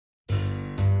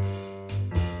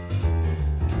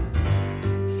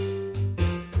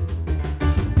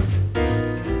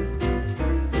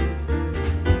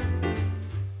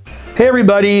Hey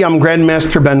everybody, I'm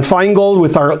Grandmaster Ben Finegold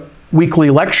with our weekly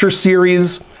lecture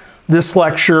series. This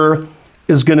lecture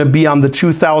is going to be on the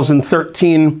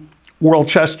 2013 World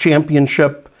Chess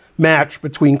Championship match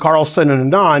between Carlsen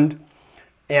and Anand.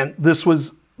 And this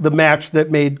was the match that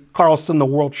made Carlsen the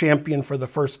world champion for the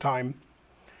first time.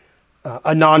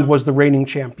 Anand was the reigning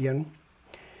champion.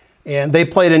 And they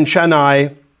played in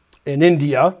Chennai in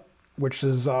India, which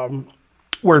is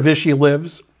where Vichy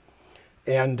lives.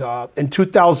 And in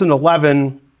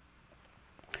 2011,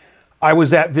 I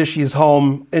was at Vichy's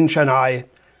home in Chennai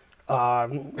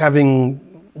having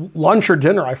lunch or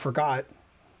dinner, I forgot,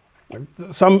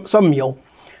 some meal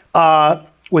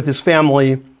with his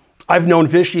family. I've known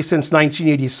Vichy since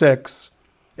 1986,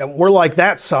 and we're like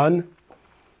that, son.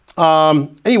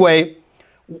 Anyway,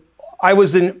 I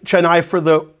was in Chennai for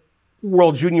the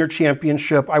World Junior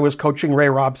Championship. I was coaching Ray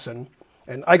Robson,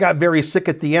 and I got very sick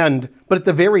at the end, but at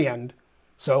the very end.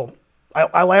 So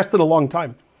I lasted a long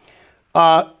time.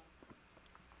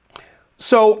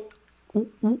 So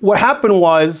what happened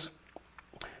was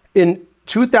in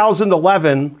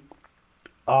 2011,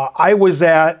 I was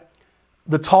at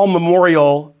the Tal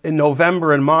Memorial in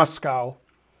November in Moscow,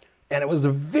 and it was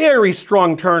a very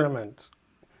strong tournament.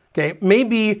 Okay,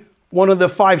 maybe one of the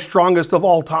 5 strongest of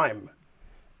all time.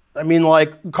 I mean,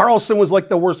 like, Carlsen was like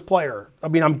the worst player. I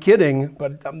mean, I'm kidding,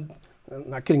 but I'm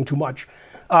not kidding too much.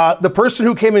 The person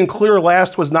who came in clear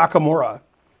last was Nakamura.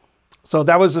 So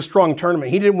that was a strong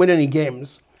tournament. He didn't win any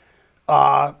games.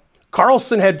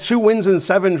 Carlsen had 2 wins and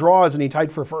 7 draws, and he tied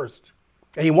for first.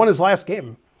 And he won his last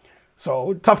game.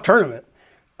 So tough tournament.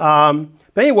 But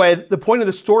anyway, the point of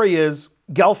the story is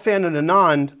Carlsen and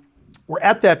Anand were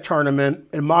at that tournament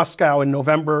in Moscow in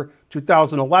November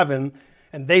 2011,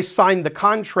 and they signed the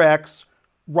contracts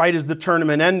right as the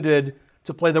tournament ended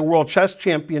to play the World Chess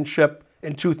Championship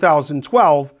in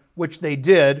 2012, which they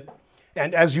did.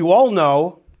 And as you all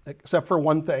know, except for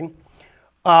one thing,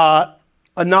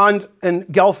 Anand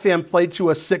and Carlsen played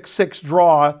to a 6-6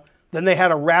 draw. Then they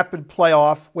had a rapid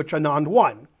playoff, which Anand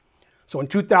won. So in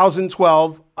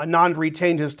 2012, Anand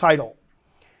retained his title.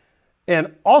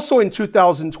 And also in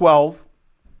 2012,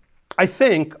 I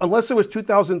think, unless it was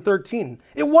 2013,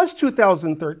 it was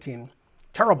 2013.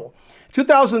 Terrible.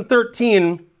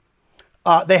 2013,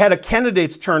 they had a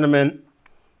candidates tournament.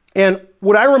 And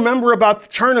what I remember about the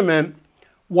tournament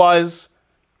was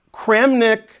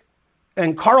Kramnik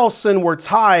and Carlsen were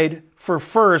tied for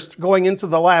first going into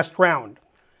the last round.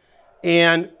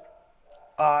 And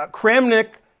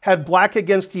Kramnik had black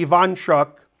against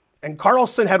Ivanchuk, and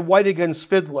Carlsen had white against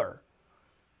Fiddler.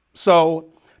 So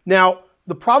now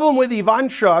the problem with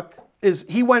Ivanchuk is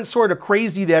he went sort of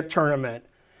crazy that tournament.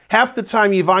 Half the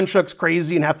time Ivanchuk's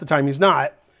crazy and half the time he's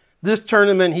not. This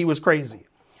tournament he was crazy.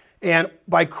 And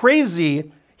by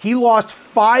crazy, he lost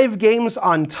 5 games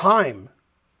on time.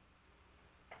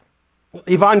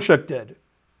 Ivanchuk did.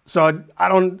 So I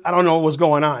don't know what was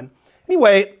going on.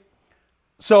 Anyway,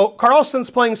 so Carlsen's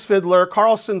playing Fiddler,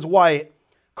 Carlsen's white.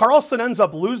 Carlsen ends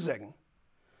up losing.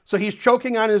 So he's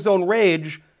choking on his own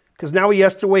rage because now he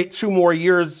has to wait 2 more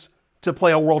years to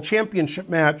play a world championship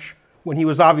match when he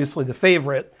was obviously the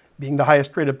favorite, being the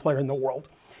highest rated player in the world.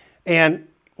 And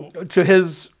to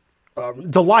his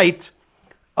delight,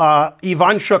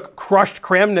 Ivanchuk crushed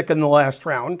Kramnik in the last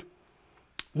round.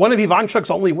 One of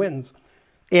Ivanchuk's only wins.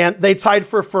 And they tied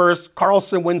for first.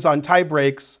 Carlsen wins on tie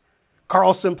breaks.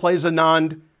 Carlsen plays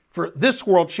Anand for this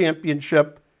world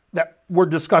championship that we're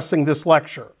discussing this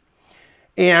lecture.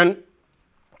 And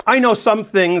I know some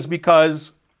things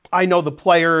because I know the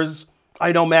players.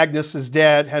 I know Magnus's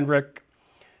dad, Henrik.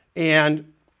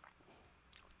 And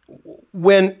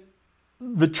when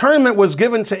the tournament was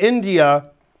given to India,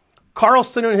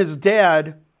 Carlsen and his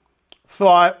dad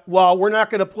thought, well, we're not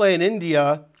going to play in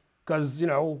India because, you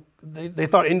know, they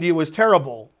thought India was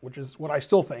terrible, which is what I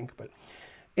still think.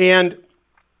 And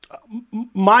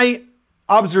my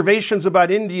observations about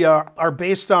India are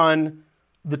based on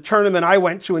the tournament I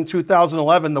went to in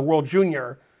 2011, the World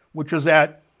Junior, which was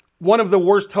at one of the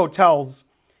worst hotels.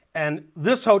 And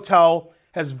this hotel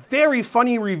has very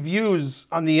funny reviews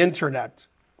on the internet.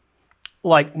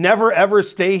 Like, never ever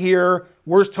stay here,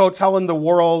 worst hotel in the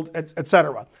world,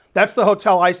 etc. That's the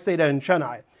hotel I stayed at in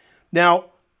Chennai.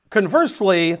 Now,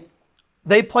 conversely,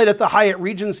 they played at the Hyatt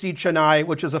Regency Chennai,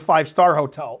 which is a 5-star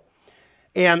hotel.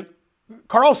 And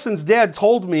Carlsen's dad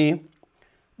told me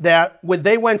that when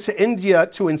they went to India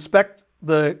to inspect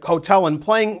the hotel and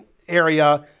playing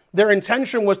area, their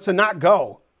intention was to not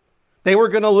go. They were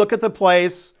going to look at the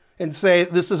place and say,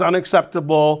 this is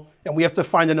unacceptable, and we have to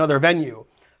find another venue.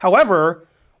 However,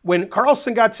 when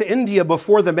Carlsen got to India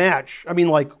before the match, I mean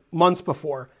like months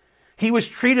before, he was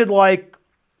treated like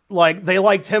like they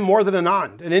liked him more than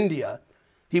Anand in India.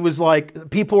 He was like,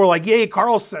 people were like, yay,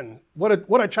 Carlsen, what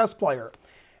a chess player.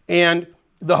 And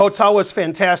the hotel was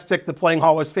fantastic, the playing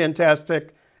hall was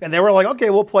fantastic, and they were like, okay,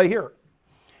 we'll play here.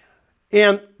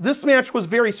 And this match was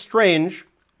very strange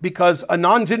because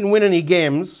Anand didn't win any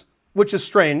games, which is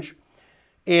strange.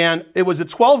 And it was a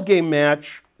 12-game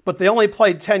match, but they only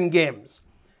played 10 games.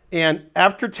 And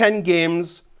after 10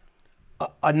 games,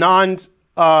 Anand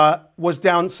was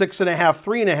down 6.5,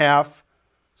 3.5.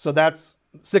 So that's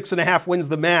 6.5 wins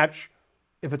the match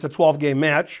if it's a 12-game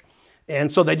match.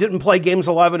 And so they didn't play games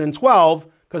 11 and 12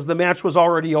 because the match was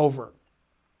already over.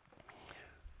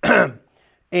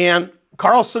 And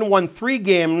Carlsen won 3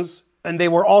 games, and they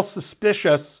were all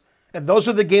suspicious. And those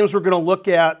are the games we're going to look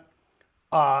at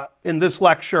in this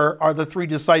lecture, are the 3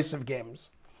 decisive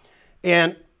games.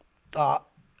 And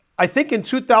I think in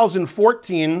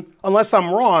 2014, unless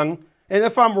I'm wrong, and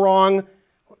if I'm wrong,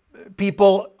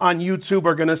 people on YouTube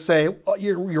are going to say, oh,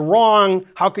 you're wrong,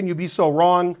 how can you be so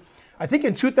wrong? I think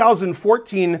in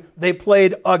 2014, they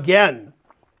played again,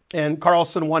 and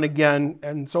Carlsen won again,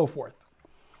 and so forth.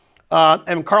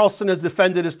 And Carlsen has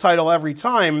defended his title every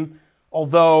time,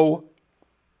 although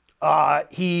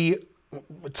he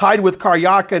tied with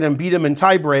Karyakin and beat him in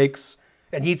tie breaks,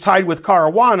 and he tied with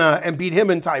Caruana and beat him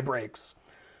in tie breaks.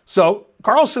 So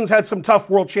Carlsen's had some tough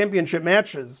world championship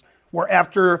matches where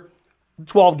after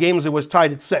 12 games it was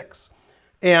tied at 6.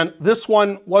 And this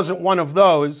one wasn't one of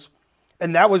those,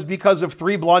 and that was because of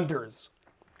 3 blunders.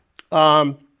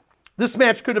 This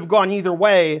match could have gone either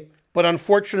way, but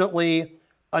unfortunately,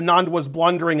 Anand was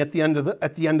blundering at the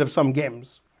end of some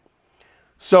games.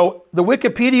 So the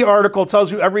Wikipedia article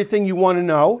tells you everything you want to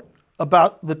know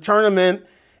about the tournament,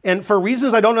 and for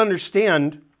reasons I don't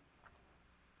understand,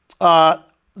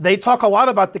 they talk a lot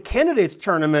about the candidates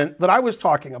tournament that I was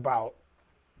talking about.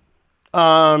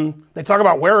 They talk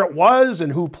about where it was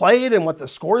and who played and what the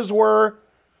scores were,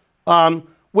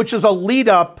 which is a lead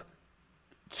up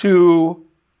to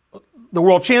the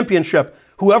World Championship.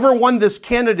 Whoever won this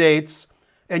candidates,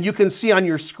 and you can see on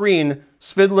your screen,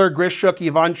 Svidler, Grishuk,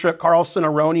 Ivanchuk, Carlsen,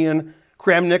 Aronian,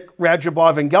 Kramnik,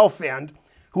 Radjabov, and Gelfand.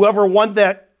 Whoever won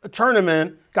that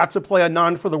tournament got to play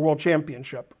Anand for the World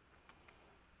Championship.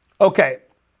 Okay,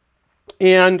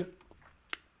 and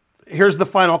here's the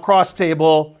final cross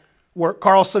table where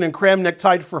Carlsen and Kramnik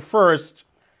tied for first,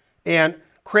 and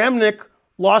Kramnik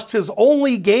lost his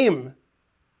only game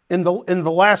in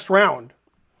the last round.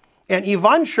 And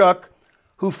Ivanchuk,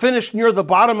 who finished near the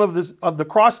bottom of the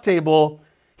cross table,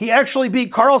 he actually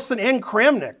beat Carlsen and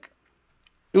Kramnik.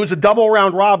 It was a double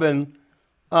round robin,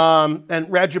 and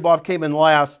Radjabov came in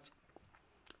last,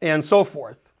 and so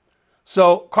forth.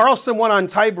 So Carlsen won on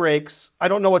tie breaks. I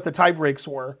don't know what the tie breaks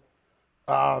were.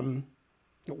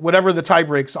 Whatever the tie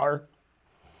breaks are.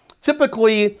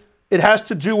 Typically, it has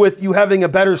to do with you having a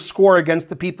better score against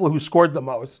the people who scored the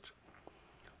most.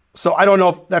 So I don't know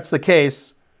if that's the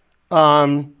case.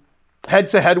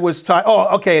 Head-to-head was tied.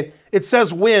 Oh, okay. It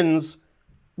says wins,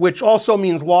 which also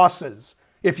means losses.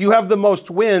 If you have the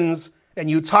most wins and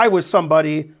you tie with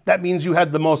somebody, that means you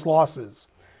had the most losses.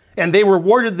 And they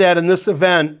rewarded that in this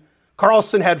event.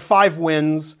 Carlsen had 5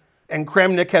 wins and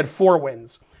Kramnik had 4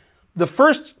 wins. The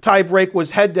first tie break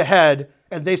was head-to-head,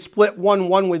 and they split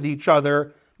 1-1 with each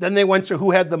other. Then they went to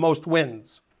who had the most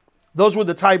wins. Those were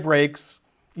the tie breaks.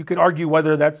 You could argue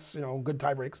whether that's, good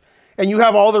tie breaks. And you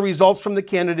have all the results from the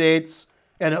candidates,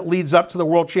 and it leads up to the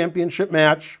World Championship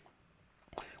match,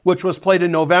 which was played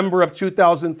in November of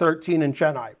 2013 in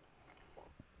Chennai.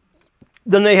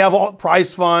 Then they have all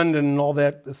prize fund and all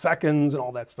that, the seconds and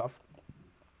all that stuff.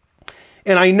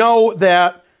 And I know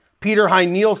that Peter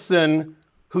Hein-Nielsen,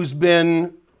 who's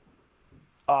been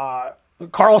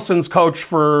Carlsen's coach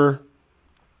for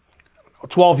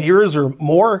 12 years or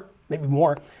more, maybe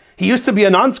more, he used to be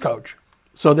Anand's coach.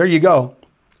 So there you go.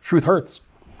 Truth hurts.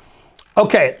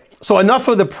 Okay, so enough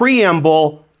of the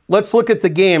preamble. Let's look at the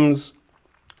games,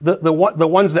 the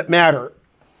ones that matter.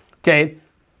 Okay,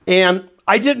 and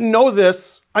I didn't know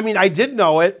this. I mean, I did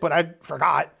know it, but I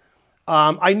forgot.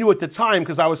 I knew at the time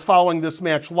because I was following this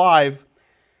match live.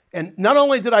 And not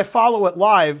only did I follow it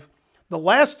live, the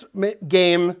last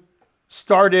game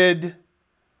started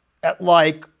at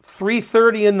like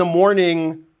 3:30 in the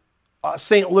morning,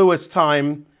 St. Louis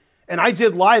time. And I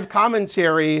did live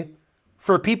commentary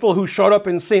for people who showed up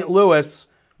in St. Louis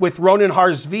with Ronan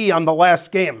Harzvi on the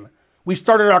last game. We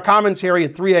started our commentary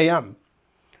at 3 a.m.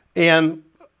 And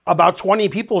about 20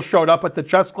 people showed up at the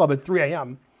chess club at 3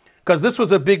 a.m. because this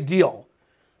was a big deal.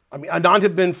 I mean, Anand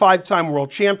had been 5-time world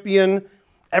champion.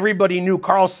 Everybody knew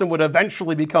Carlsen would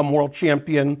eventually become world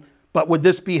champion, but would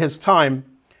this be his time?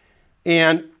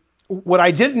 And what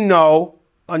I didn't know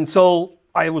until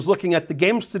I was looking at the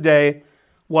games today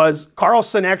was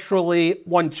Carlsen actually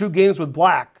won 2 games with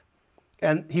black,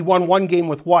 and he won 1 game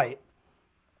with white.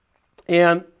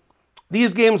 And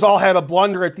these games all had a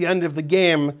blunder at the end of the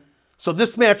game, so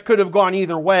this match could have gone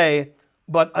either way,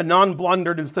 but Anand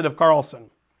blundered instead of Carlsen.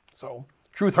 So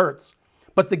truth hurts.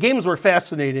 But the games were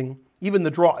fascinating, even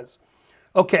the draws.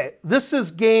 Okay, this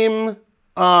is game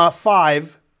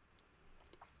 5.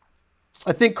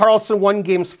 I think Carlsen won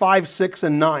games 5, 6,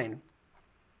 and 9.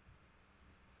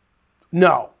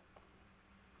 No.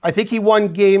 I think he won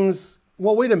games,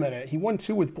 well, wait a minute. He won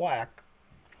 2 with black.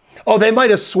 Oh, they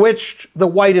might have switched the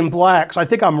white and black. So I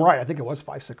think I'm right. I think it was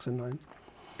 5, 6, and 9.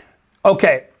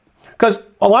 Okay. Because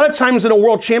a lot of times in a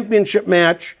world championship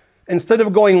match, instead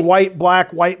of going white,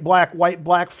 black, white, black, white,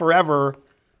 black forever,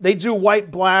 they do white,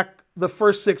 black the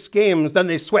first 6 games, then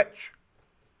they switch.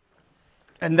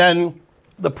 And then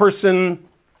the person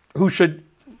who should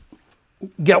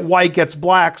get white gets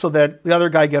black so that the other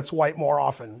guy gets white more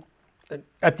often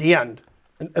at the end,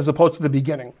 as opposed to the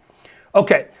beginning.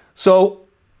 Okay, so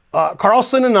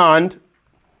Carlsen and Anand,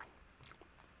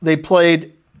 they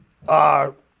played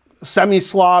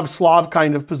semi-Slav, Slav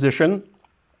kind of position.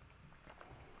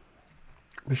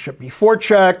 Bishop b4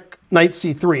 check, knight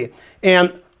c3.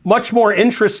 And much more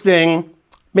interesting,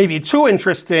 maybe too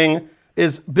interesting,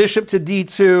 is bishop to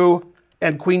d2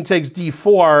 and queen takes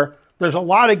d4. There's a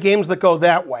lot of games that go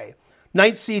that way.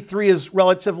 Knight c3 is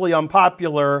relatively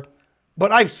unpopular,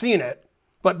 but I've seen it.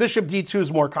 But bishop d2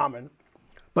 is more common.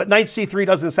 But knight c3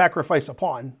 doesn't sacrifice a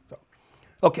pawn. So,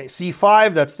 okay,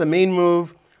 c5, that's the main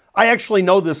move. I actually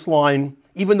know this line,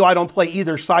 even though I don't play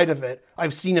either side of it.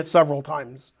 I've seen it several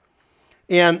times.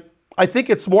 And I think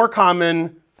it's more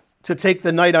common to take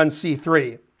the knight on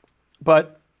c3.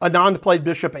 But Anand played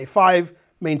bishop a5,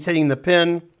 maintaining the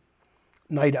pin.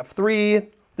 Knight f3.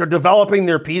 They're developing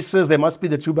their pieces. They must be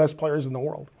the 2 best players in the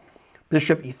world.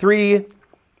 Bishop e3,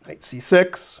 knight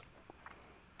c6.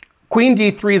 Queen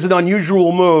d3 is an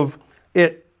unusual move.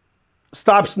 It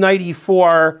stops knight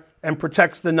e4 and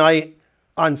protects the knight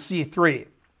on c3.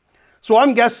 So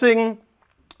I'm guessing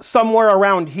somewhere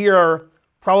around here,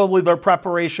 probably their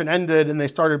preparation ended and they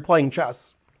started playing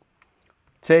chess.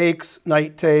 Takes,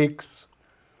 knight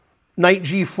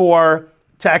g4,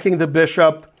 attacking the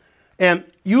bishop. And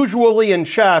usually in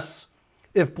chess,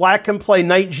 if black can play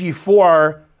knight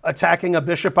g4, attacking a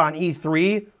bishop on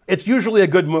e3, it's usually a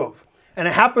good move. And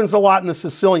it happens a lot in the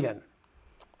Sicilian.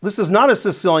 This is not a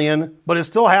Sicilian, but it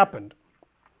still happened.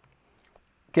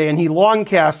 Okay, and he long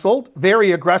castled,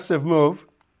 very aggressive move.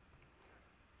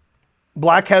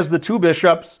 Black has the 2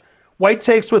 bishops. White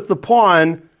takes with the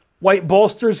pawn. White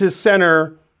bolsters his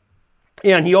center,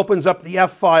 and he opens up the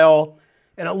f-file.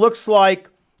 And it looks like,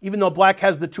 even though black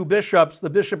has the 2 bishops, the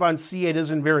bishop on c8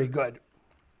 isn't very good.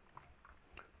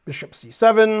 Bishop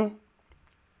c7,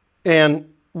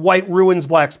 and white ruins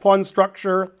black's pawn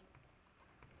structure.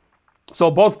 So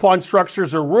both pawn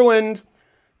structures are ruined.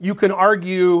 You can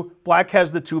argue black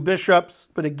has the 2 bishops,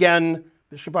 but again,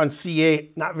 bishop on c8,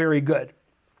 not very good.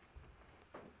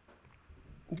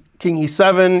 King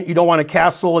e7, you don't want a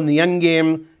castle in the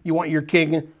endgame. You want your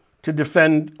king to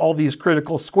defend all these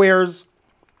critical squares.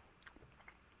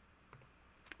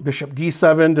 Bishop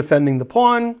d7, defending the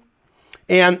pawn.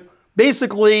 And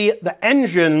basically, the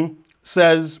engine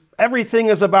says everything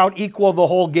is about equal the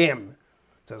whole game.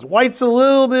 It says white's a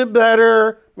little bit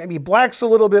better, maybe black's a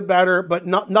little bit better, but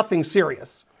nothing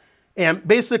serious. And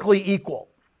basically equal.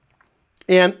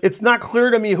 And it's not clear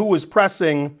to me who was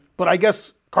pressing, but I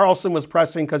guess Carlsen was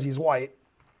pressing because he's white.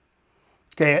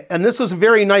 Okay, and this was a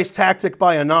very nice tactic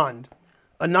by Anand.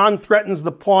 Anand threatens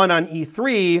the pawn on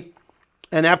e3,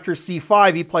 and after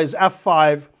c5, he plays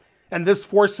f5, and this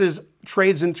forces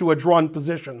trades into a drawn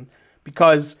position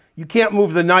because you can't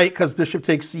move the knight because bishop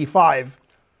takes c5.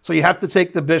 So you have to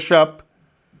take the bishop,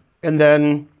 and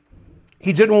then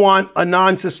he didn't want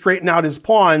Anand to straighten out his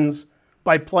pawns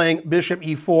by playing bishop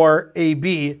e4,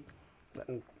 ab.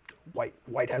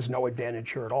 White has no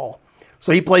advantage here at all.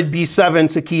 So he played b7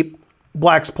 to keep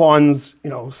black's pawns,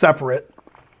 separate.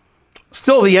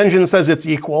 Still, the engine says it's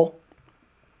equal.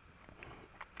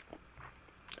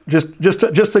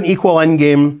 Just an equal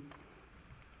endgame.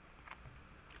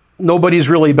 Nobody's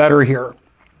really better here.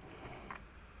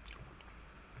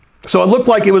 So it looked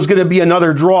like it was going to be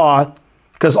another draw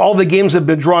because all the games had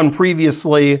been drawn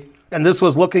previously, and this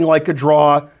was looking like a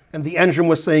draw, and the engine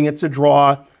was saying it's a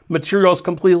draw. Material's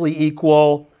completely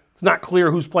equal. It's not clear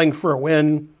who's playing for a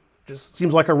win. Just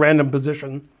seems like a random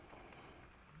position.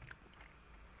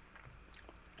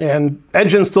 And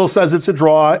engine still says it's a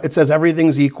draw. It says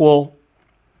everything's equal.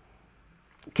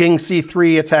 King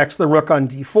c3 attacks the rook on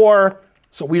d4,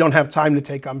 so we don't have time to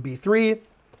take on b3.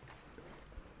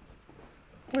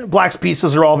 Black's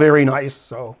pieces are all very nice,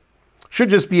 so should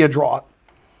just be a draw.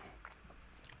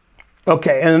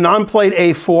 Okay, and Anand played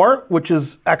a4, which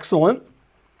is excellent.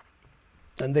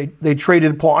 And they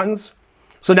traded pawns.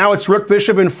 So now it's rook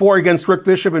bishop in 4 against rook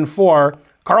bishop in 4.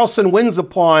 Carlsen wins a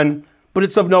pawn, but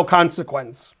it's of no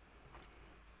consequence.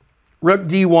 Rook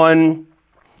d1.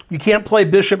 You can't play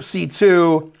bishop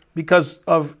c2 because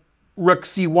of rook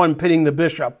c1 pinning the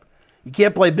bishop. You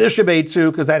can't play bishop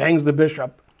a2 because that hangs the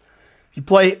bishop. If you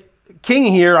play king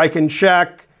here, I can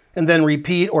check and then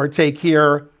repeat or take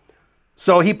here.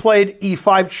 So he played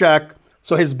e5 check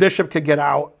so his bishop could get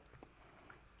out.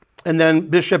 And then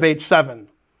bishop h7. And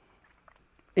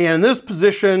in this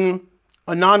position,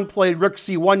 Anand played rook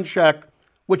c1 check,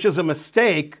 which is a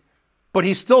mistake, but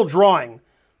he's still drawing.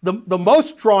 The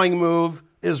most drawing move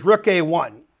is rook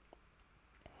a1.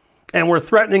 And we're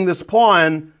threatening this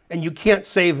pawn, and you can't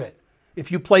save it.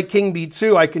 If you play king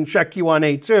b2, I can check you on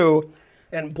a2.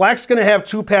 And black's going to have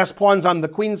two passed pawns on the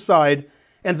queen side.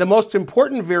 And the most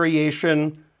important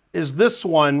variation is this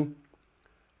one.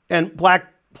 And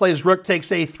black plays rook takes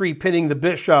a3, pinning the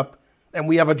bishop. And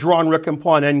we have a drawn rook and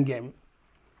pawn endgame.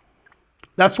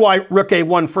 That's why rook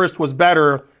a1 first was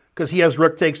better, because he has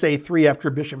rook takes a3 after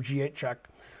bishop g8 check.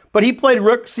 But he played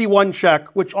rook c1 check,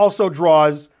 which also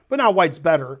draws, but now white's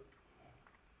better.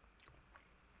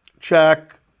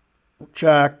 Check,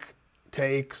 check,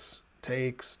 takes,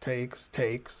 takes, takes,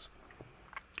 takes.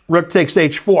 Rook takes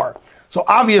h4. So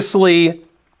obviously,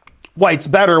 white's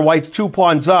better. White's 2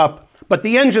 pawns up. But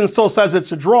the engine still says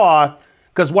it's a draw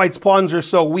because white's pawns are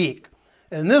so weak.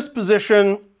 In this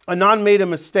position, Anand made a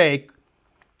mistake.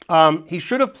 He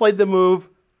should have played the move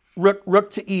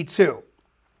rook to e2.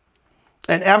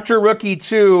 And after rook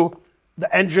e2,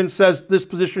 the engine says this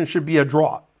position should be a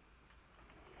draw.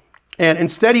 And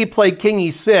instead he played king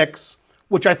e6,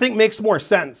 which I think makes more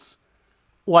sense.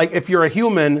 Like if you're a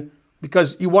human,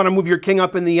 because you want to move your king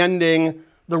up in the ending,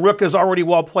 the rook is already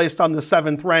well placed on the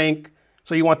 7th rank,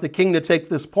 so you want the king to take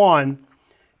this pawn.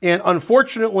 And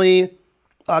unfortunately,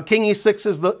 king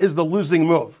e6 is the losing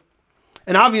move.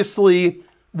 And obviously,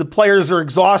 the players are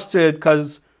exhausted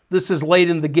because this is late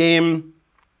in the game,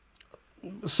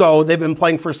 so they've been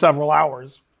playing for several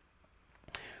hours.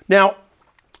 Now,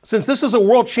 since this is a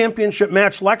World Championship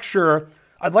match lecture,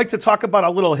 I'd like to talk about a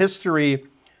little history.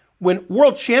 When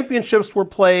World Championships were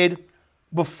played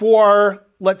before,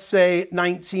 let's say,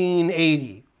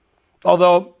 1980,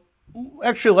 although,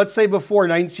 actually, let's say before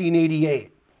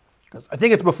 1988, because I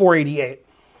think it's before 88,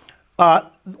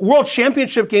 World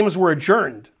Championship games were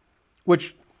adjourned,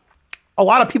 which a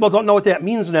lot of people don't know what that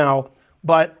means now,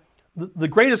 but the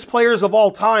greatest players of all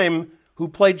time who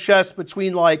played chess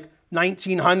between like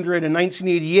 1900 and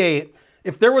 1988,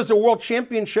 if there was a World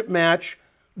Championship match,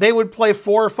 they would play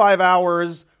 4 or 5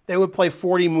 hours, they would play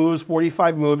 40 moves,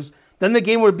 45 moves, then the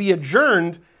game would be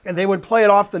adjourned and they would play it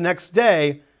off the next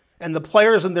day, and the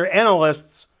players and their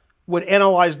analysts would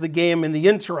analyze the game in the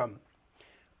interim.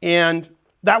 And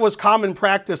that was common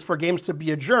practice for games to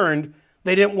be adjourned.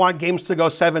 They didn't want games to go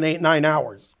 7, 8, 9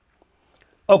 hours.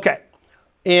 Okay,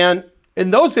 and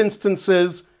in those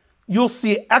instances, you'll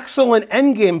see excellent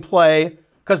endgame play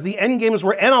because the endgames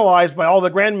were analyzed by all the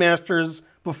grandmasters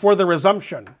before the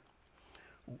resumption.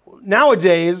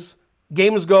 Nowadays,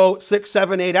 games go 6,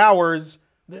 7, 8 hours.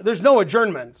 There's no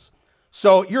adjournments.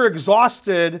 So you're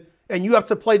exhausted and you have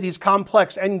to play these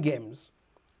complex endgames.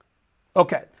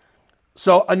 Okay,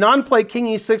 so Anand played king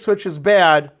e6, which is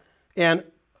bad, and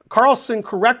Carlsen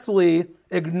correctly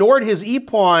ignored his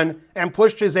e-pawn and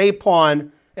pushed his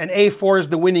a-pawn, and a4 is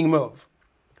the winning move.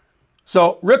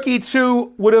 So rook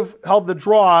e2 would have held the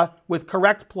draw with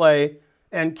correct play,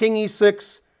 and king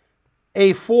e6,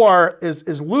 a4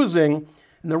 is losing.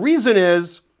 And the reason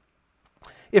is,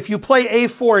 if you play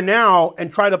a4 now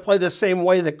and try to play the same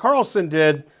way that Carlsen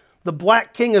did, the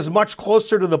black king is much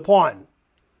closer to the pawn.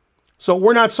 So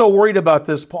we're not so worried about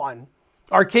this pawn.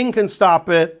 Our king can stop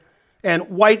it, and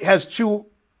white has 2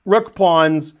 rook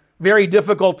pawns, very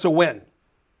difficult to win.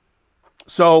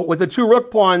 So with the 2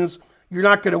 rook pawns, you're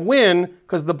not going to win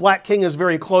because the black king is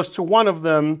very close to one of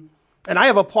them, and I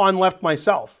have a pawn left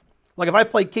myself. Like if I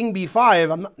play king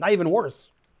b5, I'm not even worse.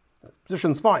 The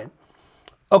position's fine.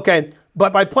 Okay,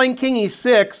 but by playing king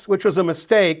e6, which was a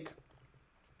mistake,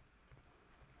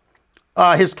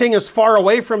 his king is far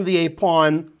away from the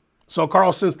a-pawn, so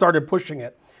Carlsen started pushing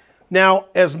it. Now,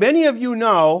 as many of you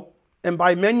know, and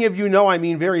by many of you know, I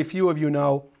mean very few of you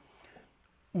know,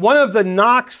 one of the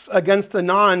knocks against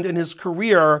Anand in his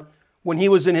career when he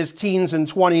was in his teens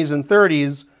and 20s and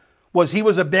 30s was he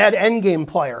was a bad endgame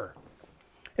player.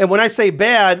 And when I say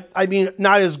bad, I mean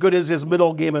not as good as his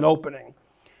middle game and opening.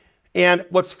 And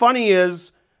what's funny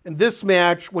is, in this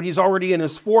match, when he's already in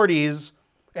his 40s,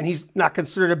 and he's not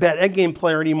considered a bad endgame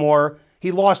player anymore,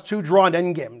 he lost 2 drawn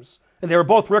endgames. And they were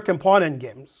both rook and pawn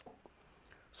endgames.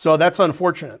 So that's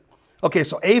unfortunate. Okay,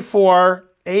 so a4,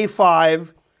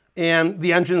 a5, and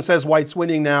the engine says white's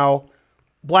winning now.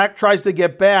 Black tries to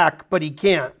get back, but he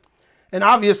can't. And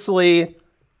obviously,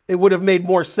 it would have made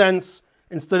more sense,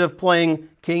 instead of playing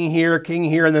king here,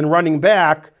 and then running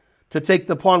back, to take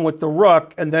the pawn with the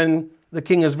rook, and then the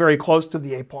king is very close to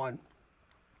the a-pawn.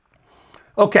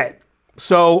 Okay,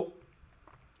 so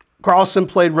Carlsen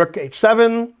played rook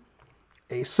h7,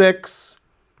 a6,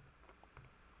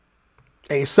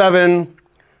 a7,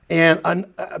 and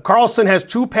Carlsen has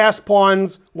 2 passed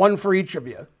pawns, 1 for each of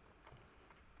you.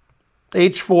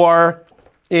 h4,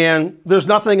 and there's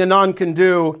nothing Anand can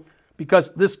do because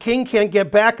this king can't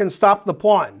get back and stop the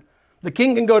pawn. The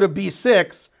king can go to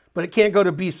b6, but it can't go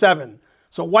to b7.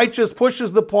 So white just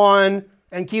pushes the pawn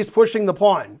and keeps pushing the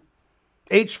pawn.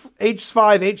 h5,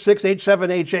 h6,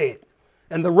 h7, h8.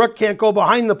 And the rook can't go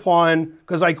behind the pawn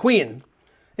because I queen.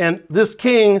 And this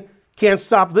king can't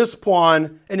stop this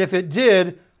pawn, and if it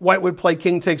did, white would play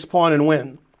king takes pawn and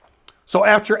win. So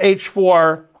after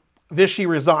h4, Vishy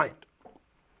resigned.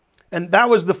 And that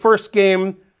was the first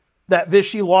game that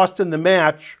Vishy lost in the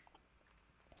match.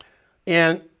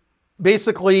 And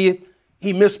basically,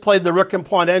 he misplayed the rook and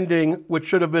pawn ending, which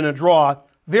should have been a draw.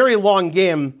 Very long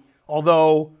game,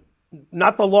 although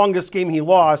not the longest game he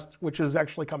lost, which is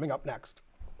actually coming up next.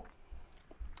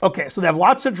 Okay, so they have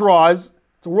lots of draws.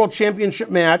 It's a world championship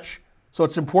match, so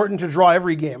it's important to draw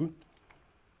every game.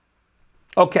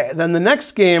 Okay, then the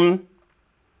next game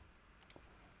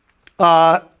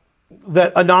that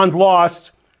Anand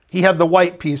lost, he had the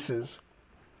white pieces.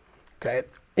 Okay,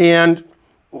 and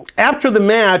after the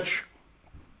match,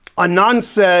 Anand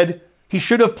said he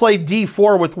should have played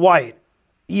d4 with white.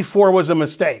 e4 was a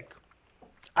mistake.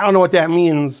 I don't know what that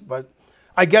means, but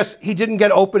I guess he didn't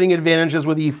get opening advantages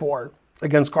with e4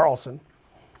 against Carlsen.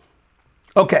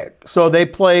 Okay, so they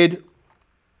played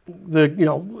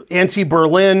the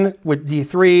anti-Berlin with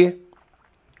d3.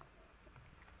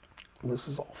 This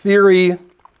is all theory.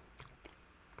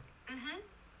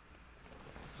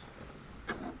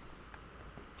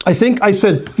 I think I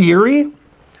said theory,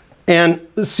 and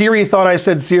Siri thought I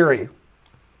said Siri.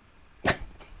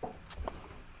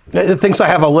 It thinks I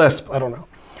have a lisp. I don't know.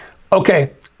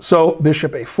 Okay, so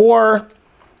bishop a4.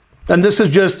 And this is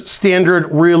just standard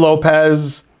Ruy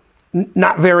Lopez,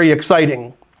 not very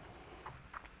exciting.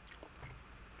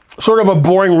 Sort of a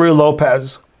boring Ruy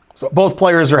Lopez. So both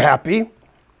players are happy.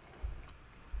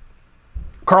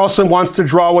 Carlsen wants to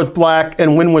draw with black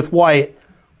and win with white,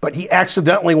 but he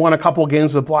accidentally won a couple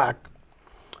games with black.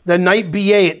 Then knight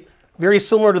b8, very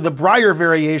similar to the Breyer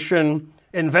variation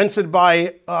invented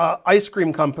by Ice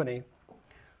Cream Company.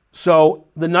 So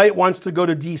the knight wants to go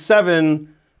to d7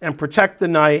 and protect the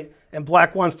knight, and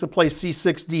black wants to play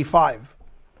c6,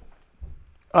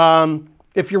 d5.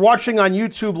 If you're watching on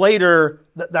YouTube later,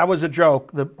 that was a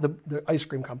joke, the Ice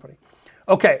Cream Company.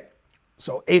 Okay,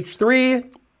 so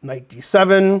h3, knight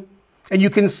d7, and you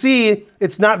can see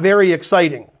it's not very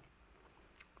exciting.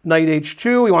 Knight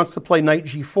h2, he wants to play knight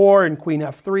g4 and queen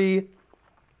f3.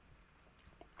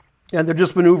 And they're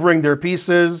just maneuvering their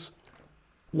pieces.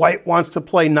 White wants to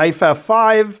play knight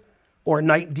f5 or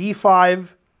knight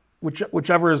d5,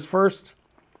 whichever is first.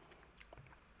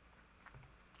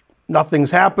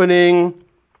 Nothing's happening.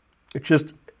 It's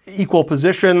just equal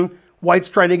position. White's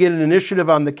trying to get an initiative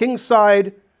on the king's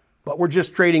side, but we're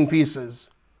just trading pieces.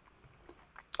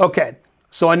 Okay,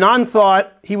 so Anand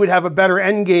thought he would have a better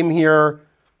endgame here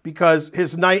because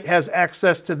his knight has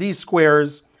access to these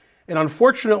squares. And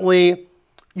unfortunately,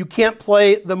 you can't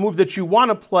play the move that you want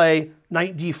to play,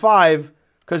 knight d5,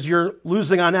 because you're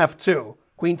losing on f2.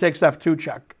 Queen takes f2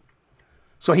 check.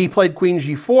 So he played queen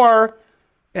g4,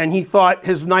 and he thought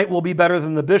his knight will be better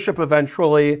than the bishop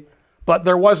eventually, but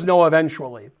there was no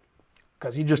eventually,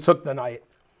 because he just took the knight.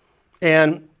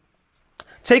 And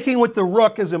taking with the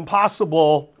rook is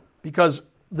impossible because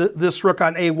this rook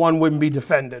on a1 wouldn't be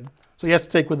defended. So he has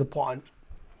to take with the pawn.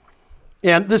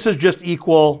 And this is just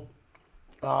equal.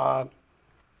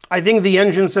 I think the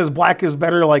engine says black is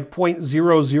better, like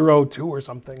 0.002 or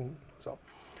something. So,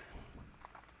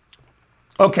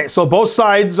 okay, so both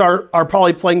sides are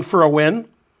probably playing for a win,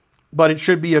 but it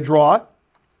should be a draw.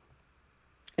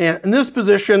 And in this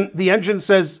position, the engine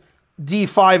says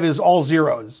d5 is all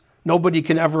zeros. Nobody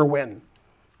can ever win.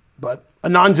 But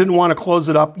Anand didn't want to close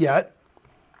it up yet.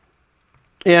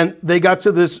 And they got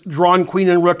to this drawn queen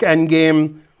and rook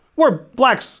endgame where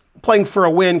black's playing for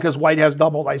a win because white has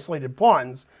double isolated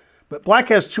pawns. But black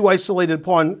has two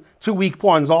weak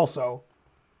pawns also.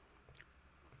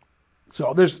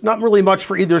 So there's not really much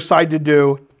for either side to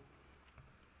do.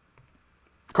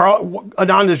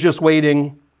 Anand is just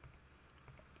waiting.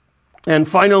 And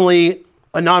finally,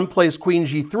 Anand plays queen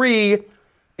g3,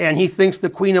 and he thinks the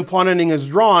queen and pawn ending is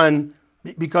drawn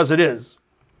because it is.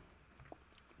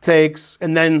 Takes,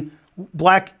 and then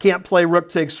black can't play rook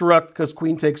takes rook because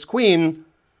queen takes queen.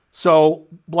 So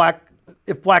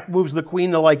if black moves the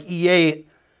queen to like e8,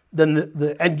 then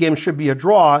the endgame should be a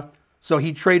draw. So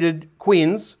he traded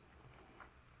queens.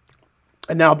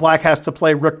 And now black has to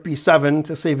play rook b7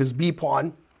 to save his b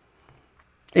pawn.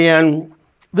 And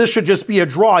this should just be a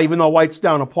draw, even though white's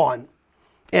down a pawn.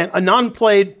 And Anand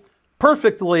played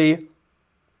perfectly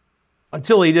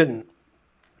until he didn't.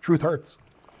 Truth hurts.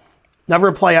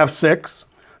 Never play f6.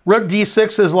 Rook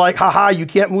d6 is like, haha, you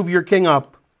can't move your king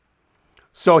up.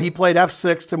 So he played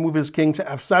f6 to move his king to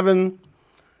f7.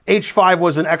 h5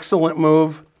 was an excellent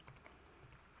move.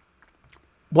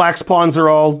 Black's pawns are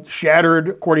all shattered,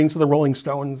 according to the Rolling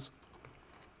Stones.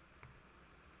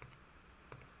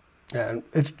 And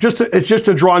it's just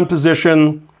a drawn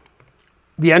position.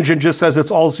 The engine just says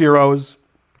it's all zeros.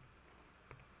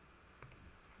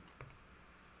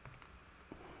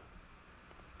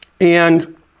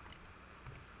 And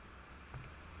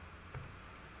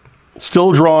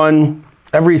still drawn.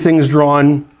 Everything's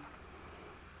drawn.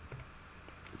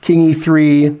 King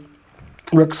e3,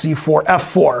 rook c4,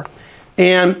 f4.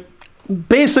 And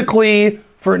basically,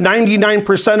 for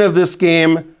 99% of this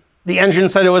game, the engine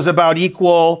said it was about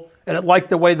equal, and it liked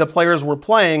the way the players were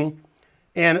playing.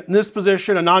 And in this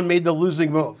position, Anand made the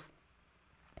losing move.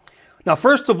 Now,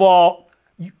 first of all,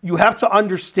 you have to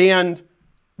understand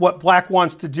what black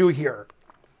wants to do here.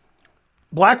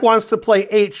 Black wants to play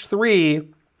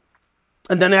h3,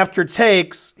 and then after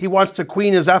takes, he wants to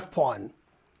queen his f-pawn.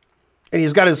 And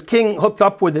he's got his king hooked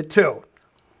up with it too.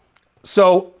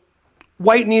 So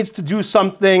white needs to do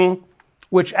something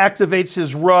which activates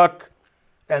his rook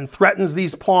and threatens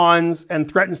these pawns and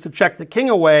threatens to check the king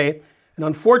away. And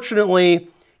unfortunately,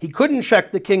 he couldn't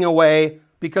check the king away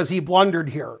because he blundered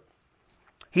here.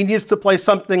 He needs to play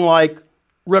something like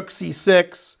rook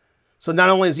c6. So not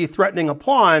only is he threatening a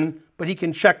pawn, but he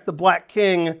can check the black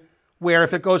king, where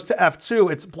if it goes to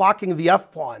f2, it's blocking the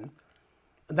f-pawn.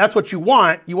 And that's what you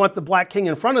want. You want the black king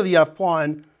in front of the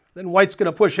f-pawn. Then white's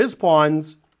going to push his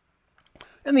pawns.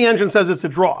 And the engine says it's a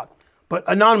draw. But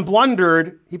Anand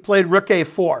blundered. He played rook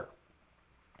a4.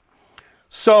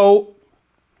 So,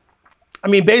 I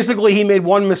mean, basically he made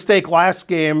one mistake last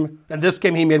game. And this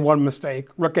game he made one mistake,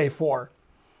 rook a4.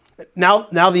 Now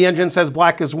the engine says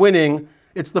black is winning.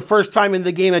 It's the first time in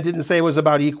the game it didn't say it was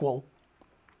about equal.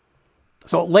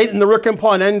 So late in the rook and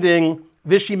pawn ending,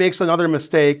 Vishy makes another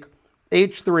mistake.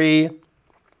 h3.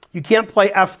 You can't play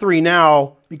f3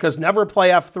 now because never play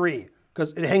f3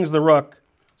 because it hangs the rook.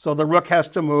 So the rook has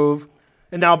to move.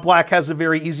 And now black has a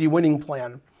very easy winning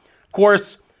plan. Of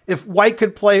course, if white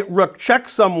could play rook check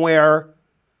somewhere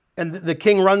and the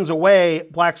king runs away,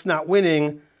 black's not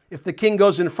winning. If the king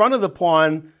goes in front of the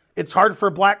pawn, it's hard for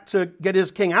black to get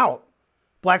his king out.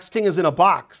 Black's king is in a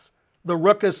box. The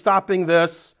rook is stopping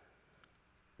this.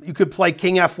 You could play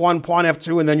king f1, pawn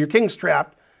f2, and then your king's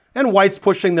trapped. And white's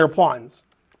pushing their pawns.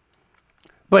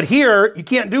 But here, you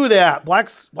can't do that.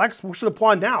 Black's pushing the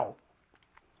pawn now.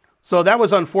 So that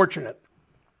was unfortunate.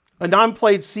 Anand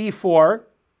played c4,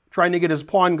 trying to get his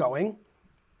pawn going.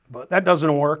 But that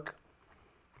doesn't work.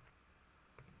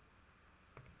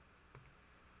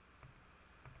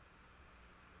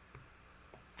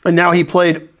 And now he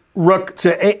played rook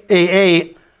to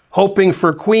a8, hoping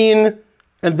for queen,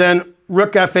 and then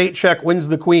rook f8 check wins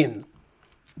the queen.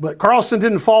 But Carlsen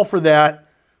didn't fall for that.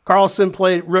 Carlsen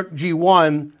played rook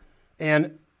g1,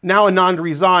 and now Anand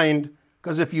resigned,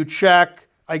 because if you check,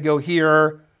 I go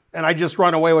here, and I just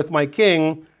run away with my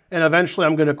king, and eventually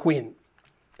I'm going to queen.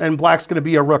 And black's going to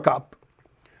be a rook up.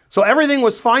 So everything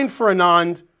was fine for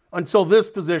Anand until this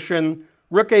position,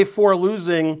 rook a4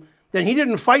 losing. Then he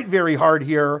didn't fight very hard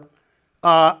here.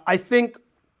 I think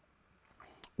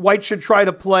white should try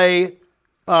to play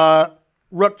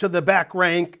rook to the back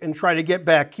rank and try to get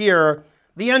back here.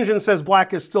 The engine says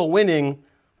black is still winning,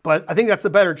 but I think that's a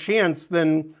better chance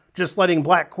than just letting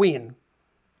black queen.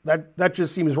 That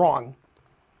just seems wrong.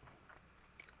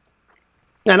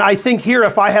 And I think here,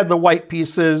 if I had the white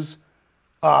pieces,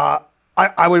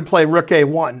 I would play rook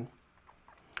a1.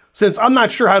 Since I'm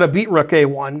not sure how to beat rook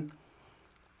a1,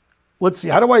 let's see,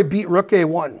 how do I beat rook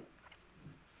a1?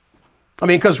 I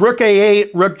mean, because rook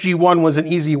a8, rook g1 was an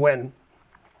easy win.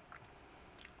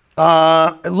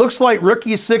 It looks like rook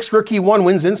e6, rook e1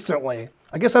 wins instantly.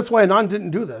 I guess that's why Anand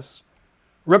didn't do this.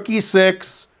 Rook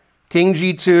e6, king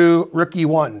g2, rook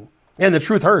e1. And the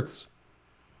truth hurts.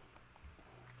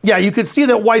 Yeah, you could see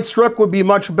that white's rook would be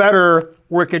much better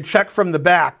where it could check from the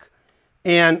back.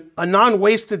 And Anand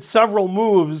wasted several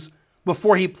moves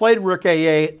before he played rook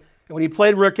a8. And when he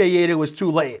played rook a8, it was too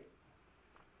late.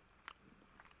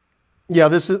 Yeah,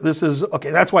 this is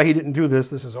okay, that's why he didn't do this.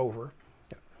 This is over.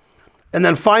 Yeah. And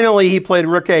then finally he played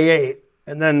rook a8,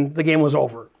 and then the game was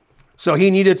over. So he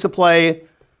needed to play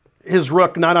his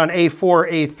rook not on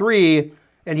a4, a3,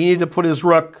 and he needed to put his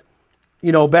rook,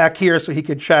 back here so he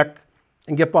could check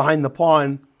and get behind the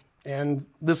pawn. And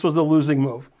this was the losing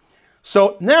move.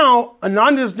 So now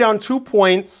Anand is down 2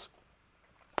 points,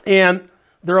 and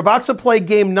they're about to play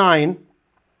game 9,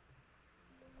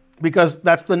 because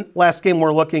that's the last game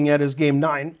we're looking at is game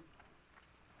 9.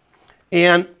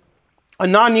 And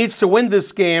Anand needs to win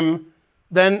this game.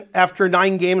 Then after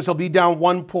 9 games, he'll be down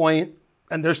 1 point,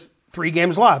 and there's 3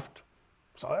 games left.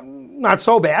 So not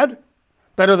so bad,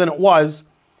 better than it was.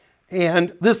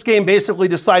 And this game basically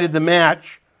decided the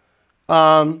match.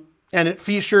 And it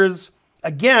features,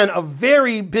 again, a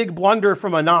very big blunder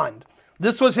from Anand.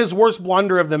 This was his worst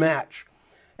blunder of the match.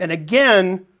 And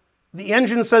again, the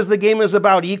engine says the game is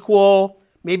about equal,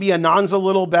 maybe Anand's a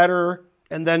little better,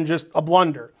 and then just a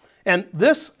blunder. And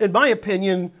this, in my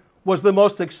opinion, was the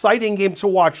most exciting game to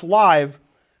watch live,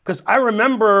 because I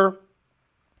remember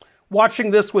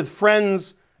watching this with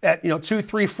friends at 2,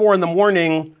 3, 4 in the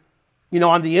morning,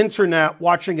 on the internet,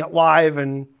 watching it live,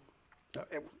 and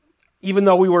even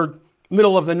though we were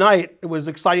middle of the night, it was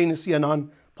exciting to see Anand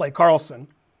play Carlsen.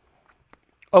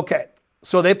 Okay,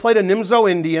 so they played a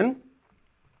Nimzo Indian.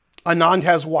 Anand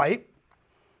has white.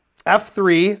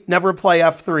 f3, never play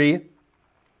f3.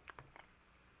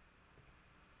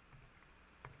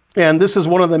 And this is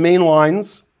one of the main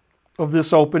lines of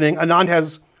this opening. Anand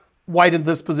has white in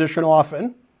this position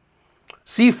often.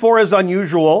 c4 is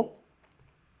unusual.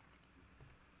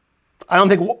 I don't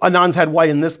think Anand's had white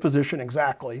in this position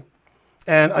exactly.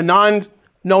 And Anand,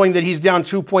 knowing that he's down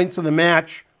 2 points in the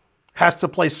match, has to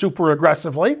play super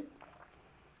aggressively.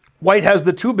 White has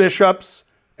the 2 bishops,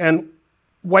 and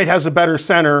white has a better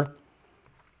center.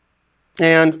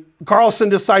 And Carlsen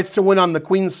decides to win on the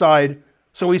queen side,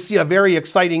 so we see a very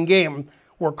exciting game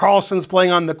where Carlsen's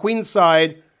playing on the queen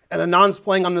side and Anand's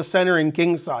playing on the center and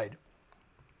king side.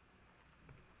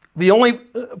 The only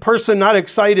person not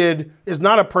excited is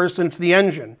not a person, it's the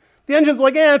engine. The engine's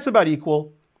like, it's about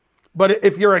equal. But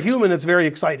if you're a human, it's very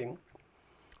exciting.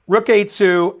 Rook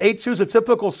a2. a2 is a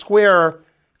typical square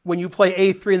when you play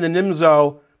a3 in the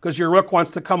Nimzo, because your rook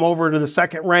wants to come over to the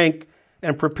second rank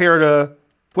and prepare to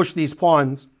push these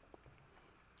pawns.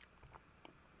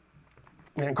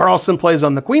 And Carlsen plays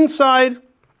on the queen side,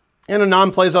 and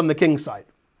Anand plays on the king side.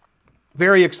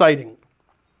 Very exciting.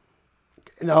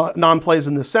 Now Anand plays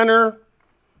in the center.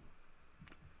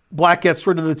 Black gets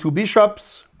rid of the 2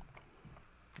 bishops.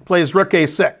 Plays rook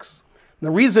a6. And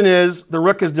the reason is the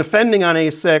rook is defending on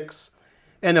a6,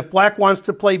 and if black wants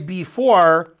to play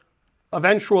b4,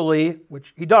 eventually,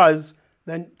 which he does,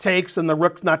 then takes, and the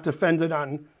rook's not defended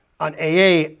on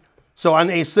a8. So on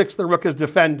a6, the rook is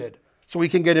defended. So we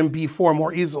can get in b4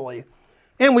 more easily.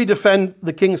 And we defend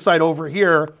the king side over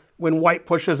here when white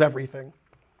pushes everything.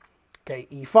 Okay,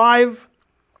 e5,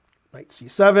 knight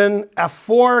c7,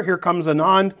 f4, here comes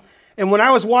Anand. And when I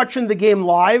was watching the game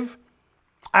live,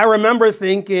 I remember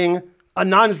thinking,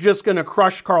 Anand's just going to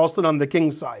crush Carlsen on the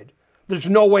king side. There's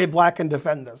no way black can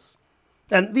defend this.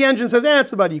 And the engine says,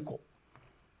 it's about equal.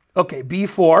 Okay,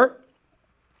 b4.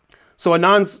 So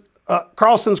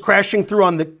Carlsen's crashing through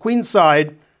on the queen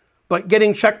side, but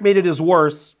getting checkmated is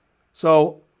worse.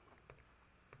 So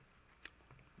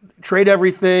trade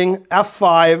everything,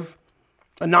 f5.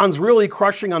 Anand's really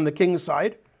crushing on the king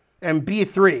side, and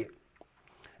b3.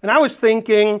 And I was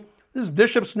thinking, this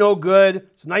bishop's no good,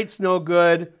 this knight's no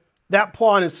good, that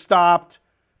pawn is stopped,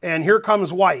 and here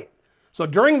comes white. So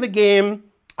during the game,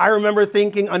 I remember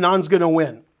thinking Anand's going to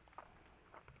win.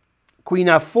 Queen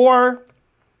f4,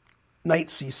 knight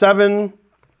c7,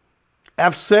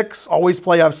 f6, always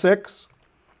play f6,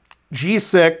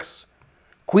 g6,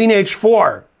 queen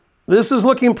h4. This is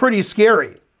looking pretty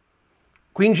scary.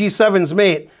 Queen g7's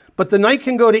mate, but the knight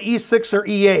can go to e6 or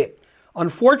e8.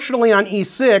 Unfortunately on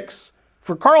e6,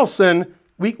 for Carlsen,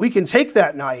 we can take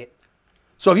that knight.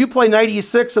 So if you play knight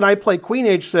e6 and I play queen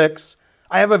h6,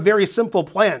 I have a very simple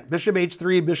plan. Bishop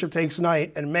h3, bishop takes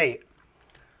knight, and mate.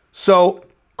 So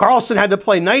Carlsen had to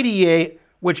play knight e8,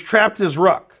 which trapped his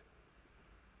rook.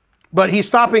 But he's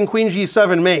stopping queen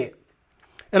g7 mate.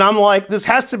 And I'm like, this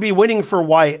has to be winning for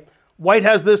white. white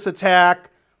has this attack.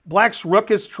 Black's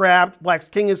rook is trapped. Black's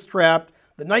king is trapped.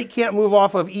 The knight can't move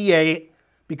off of e8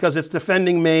 because it's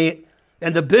defending mate.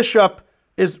 And the bishop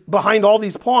is behind all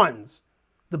these pawns.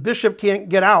 The bishop can't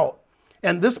get out.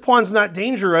 And this pawn's not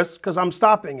dangerous because I'm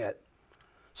stopping it.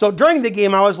 So during the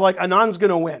game, I was like, Anand's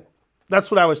going to win. That's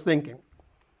what I was thinking.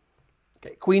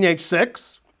 Okay, queen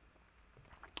h6.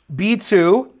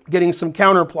 b2, getting some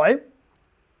counterplay.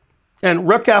 And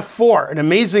rook f4, an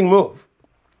amazing move.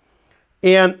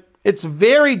 And it's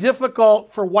very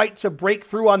difficult for white to break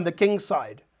through on the king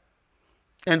side.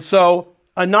 And so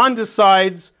Anand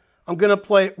decides, I'm going to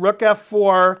play rook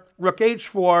f4, rook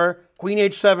h4, queen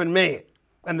h7 mate.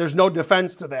 And there's no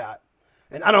defense to that.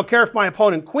 And I don't care if my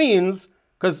opponent queens,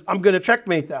 because I'm going to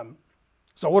checkmate them.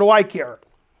 So what do I care?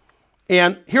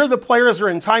 And here the players are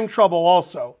in time trouble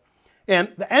also.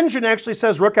 And the engine actually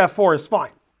says rook f4 is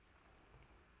fine.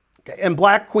 Okay, and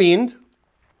black queened.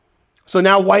 So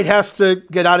now white has to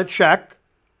get out of check.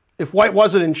 If white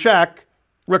wasn't in check,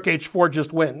 rook h4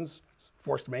 just wins.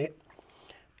 Forced mate.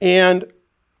 And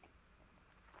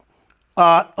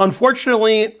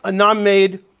unfortunately, Anand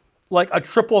made like a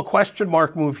triple question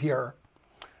mark move here.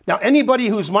 Now, anybody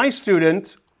who's my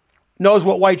student knows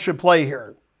what white should play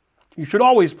here. You should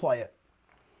always play it.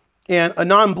 And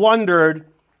Anand blundered.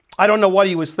 I don't know what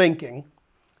he was thinking.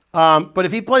 But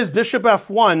if he plays bishop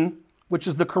f1, which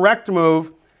is the correct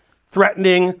move,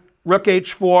 threatening rook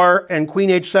h4 and queen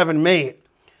h7 mate,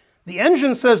 the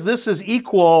engine says this is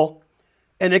equal,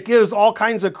 and it gives all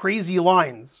kinds of crazy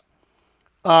lines.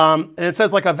 And it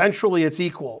says, like, eventually it's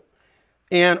equal.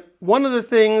 And one of the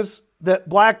things that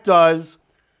black does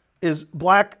is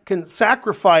black can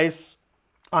sacrifice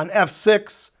on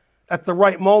f6 at the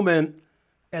right moment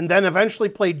and then eventually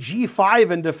play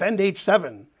g5 and defend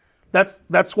h7.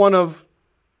 That's one of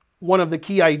the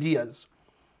key ideas.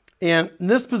 And in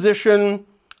this position,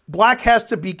 black has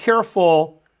to be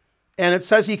careful, and it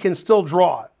says he can still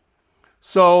draw.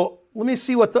 So let me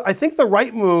see what I think the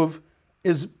right move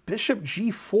is bishop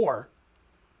g4.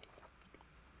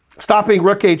 Stopping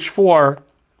rook h4.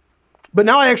 But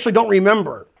now I actually don't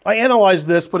remember. I analyzed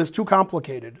this, but it's too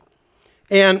complicated.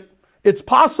 And it's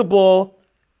possible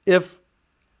if...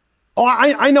 Oh,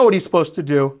 I know what he's supposed to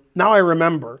do. Now I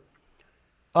remember.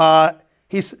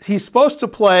 He's supposed to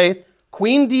play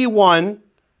queen d1,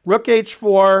 rook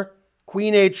h4,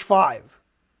 queen h5.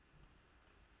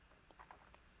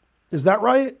 Is that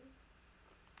right?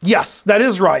 Yes, that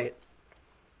is right.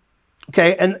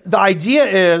 Okay, and the idea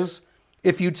is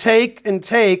if you take and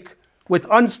take with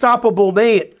unstoppable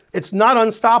mate, it's not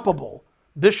unstoppable.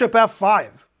 Bishop f5.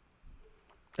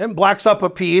 And black's up a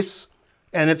piece,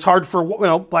 and it's hard for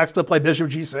blacks to play bishop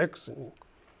g6.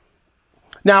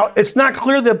 Now, it's not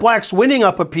clear that black's winning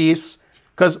up a piece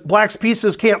because black's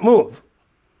pieces can't move.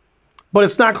 But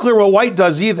it's not clear what white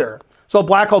does either. So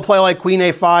black will play like queen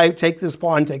a5, take this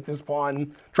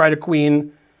pawn, try to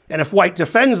queen. And if white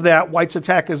defends that, white's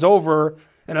attack is over,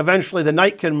 and eventually the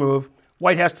knight can move.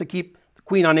 White has to keep the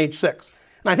queen on h6.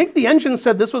 And I think the engine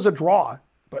said this was a draw,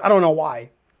 but I don't know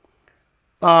why.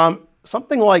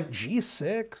 Something like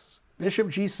g6, bishop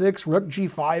g6, rook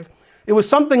g5. It was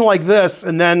something like this,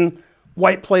 and then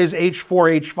white plays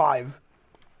h4, h5.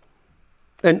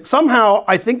 And somehow,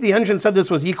 I think the engine said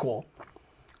this was equal.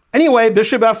 Anyway,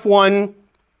 bishop f1,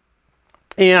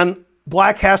 and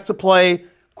black has to play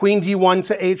queen d1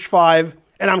 to h5,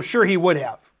 and I'm sure he would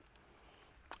have.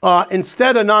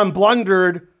 Instead, Anand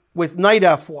blundered with knight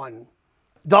f1.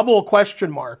 Double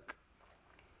question mark.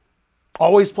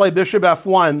 Always play bishop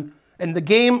f1, and the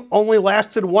game only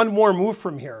lasted one more move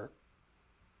from here.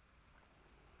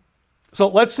 So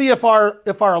let's see if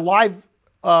our live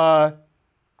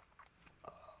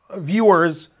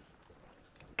viewers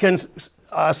can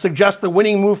suggest the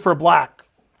winning move for black.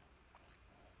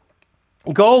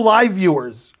 Go live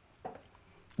viewers.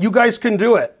 You guys can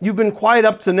do it. You've been quiet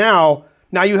up to now.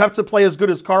 Now you have to play as good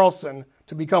as Carlsen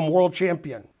to become world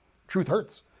champion. Truth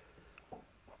hurts.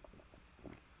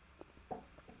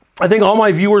 I think all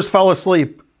my viewers fell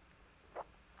asleep.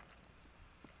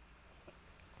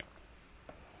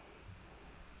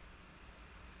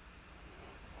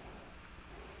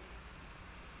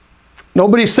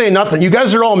 Nobody's saying nothing. You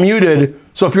guys are all muted,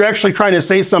 so if you're actually trying to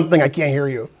say something, I can't hear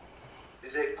you.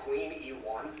 Is it queen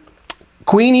e1?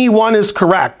 Queen e1 is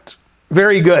correct.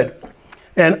 Very good.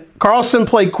 And Carlsen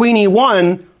played queen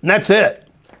e1, and that's it.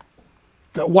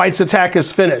 White's attack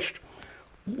is finished.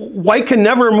 White can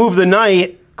never move the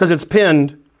knight because it's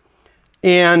pinned,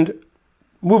 and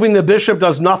moving the bishop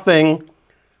does nothing,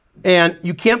 and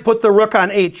you can't put the rook on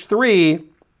h3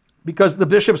 because the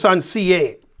bishop's on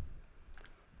c8.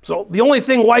 So the only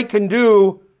thing white can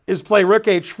do is play rook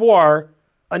h4.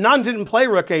 Anand didn't play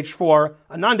rook h4.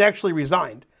 Anand actually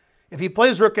resigned. If he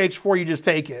plays rook h4, you just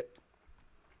take it.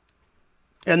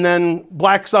 And then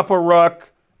black's up a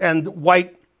rook, and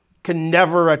white can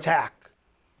never attack.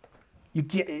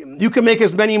 You can make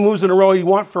as many moves in a row you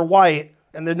want for white,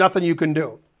 and there's nothing you can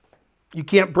do. You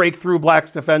can't break through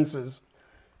black's defenses.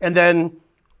 And then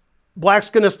black's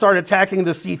going to start attacking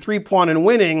the c3 pawn and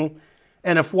winning,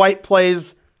 and if white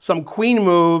plays some queen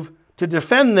move to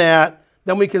defend that,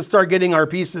 then we can start getting our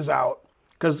pieces out,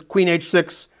 because queen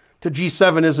h6 to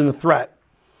g7 isn't a threat.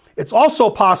 It's also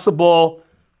possible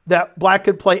that black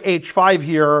could play h5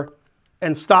 here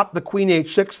and stop the queen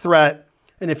h6 threat,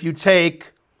 and if you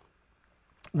take,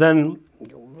 then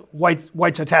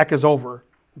white's attack is over.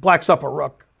 Black's up a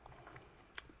rook.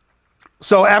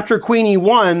 So after queen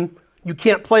e1, you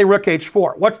can't play rook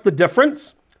h4. What's the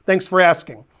difference? Thanks for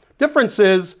asking. Difference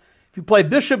is, if you play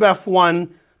bishop f1,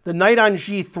 the knight on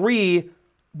g3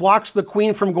 blocks the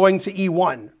queen from going to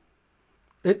e1.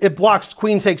 It blocks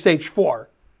queen takes h4.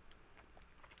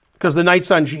 Because the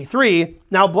knight's on g3,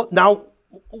 now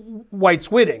white's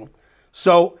winning.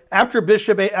 So after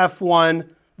bishop f1,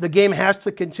 the game has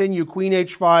to continue queen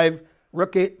h5,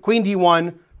 queen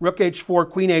d1, rook h4,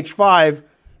 queen h5,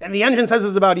 and the engine says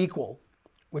it's about equal,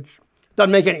 which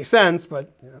doesn't make any sense,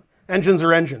 but you know, engines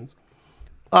are engines.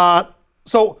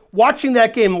 So watching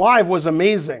that game live was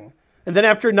amazing. And then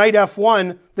after knight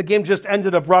f1, the game just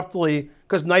ended abruptly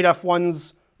because knight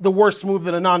f1's the worst move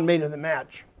that Anand made in the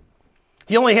match.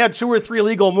 He only had 2 or 3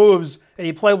 legal moves, and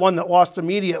he played one that lost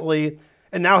immediately,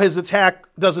 and now his attack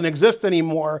doesn't exist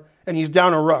anymore, and he's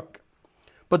down a rook.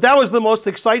 But that was the most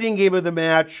exciting game of the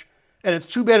match, and it's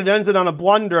too bad it ended on a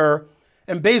blunder,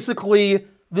 and basically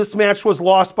this match was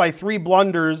lost by 3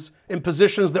 blunders in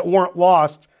positions that weren't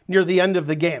lost near the end of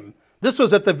the game. This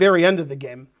was at the very end of the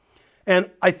game. And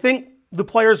I think the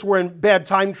players were in bad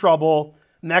time trouble,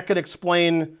 and that could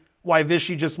explain why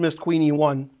Vishy just missed queen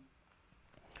e1.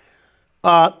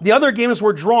 The other games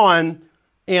were drawn,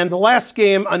 and the last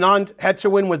game, Anand had to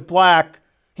win with black.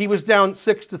 He was down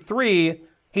 6-3.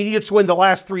 He needed to win the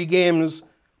last 3 games,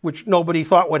 which nobody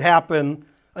thought would happen.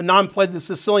 Anand played the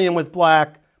Sicilian with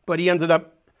black, but he ended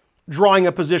up drawing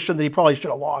a position that he probably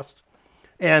should have lost,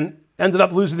 and ended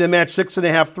up losing the match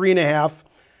 6.5, 3.5,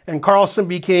 and Carlsen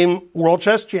became world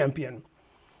chess champion.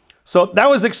 So that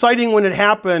was exciting when it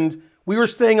happened. We were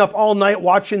staying up all night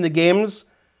watching the games,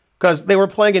 because they were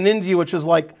playing in India, which was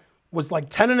like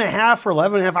 10.5 or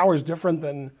 11.5 hours different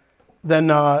than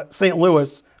St.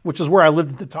 Louis, which is where I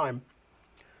lived at the time.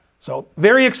 So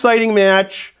very exciting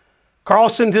match.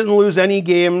 Carlsen didn't lose any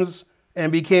games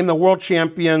and became the world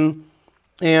champion.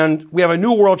 And we have a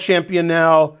new world champion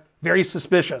now, very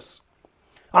suspicious.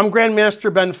 I'm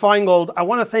Grandmaster Ben Finegold. I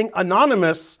want to thank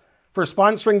Anonymous for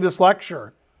sponsoring this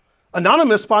lecture.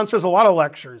 Anonymous sponsors a lot of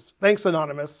lectures. Thanks,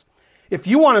 Anonymous. If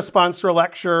you want to sponsor a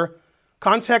lecture,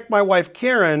 contact my wife,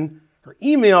 Karen. Her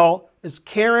email is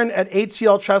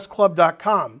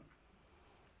karen@atlchessclub.com.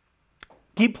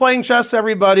 Keep playing chess,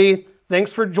 everybody.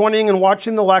 Thanks for joining and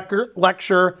watching the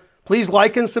lecture. Please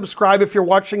like and subscribe if you're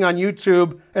watching on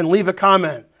YouTube, and leave a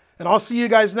comment. And I'll see you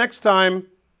guys next time.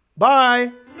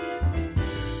 Bye.